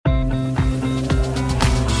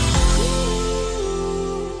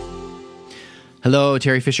Hello,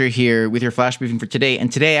 Terry Fisher here with your flash briefing for today.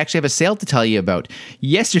 And today I actually have a sale to tell you about.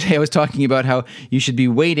 Yesterday I was talking about how you should be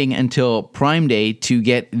waiting until Prime Day to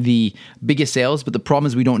get the biggest sales, but the problem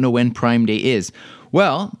is we don't know when Prime Day is.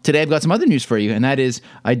 Well, today I've got some other news for you, and that is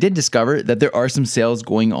I did discover that there are some sales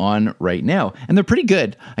going on right now, and they're pretty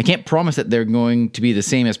good. I can't promise that they're going to be the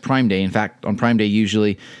same as Prime Day. In fact, on Prime Day,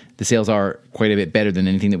 usually the sales are quite a bit better than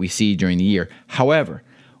anything that we see during the year. However,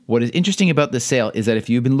 what is interesting about this sale is that if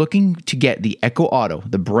you've been looking to get the Echo Auto,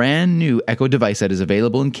 the brand new Echo device that is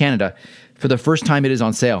available in Canada, for the first time it is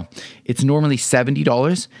on sale. It's normally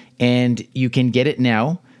 $70, and you can get it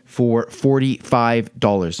now for $45,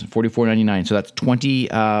 $44.99. So that's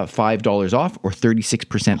 $25 off or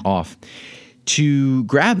 36% off. To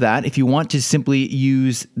grab that, if you want to simply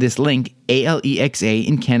use this link,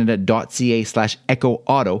 alexaincanada.ca/Echo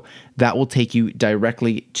Auto, that will take you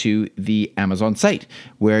directly to the Amazon site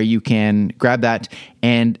where you can grab that.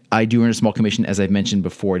 And I do earn a small commission, as I've mentioned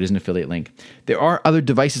before. It is an affiliate link. There are other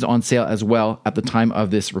devices on sale as well at the time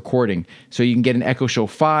of this recording. So you can get an Echo Show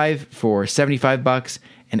 5 for $75,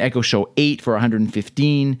 an Echo Show 8 for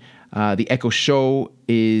 $115. The Echo Show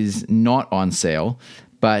is not on sale.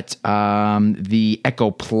 But the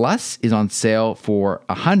Echo Plus is on sale for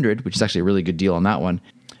 $100, which is actually a really good deal on that one.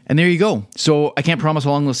 And there you go. So I can't promise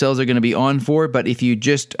how long those sales are going to be on for, but if you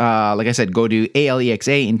just, like I said, go to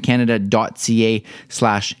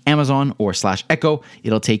alexaincanada.ca/Amazon or /Echo,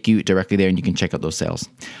 it'll take you directly there and you can check out those sales.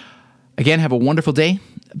 Again, have a wonderful day.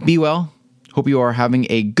 Be well. Hope you are having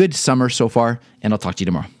a good summer so far, and I'll talk to you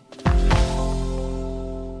tomorrow.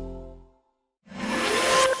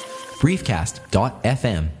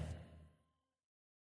 Briefcast.fm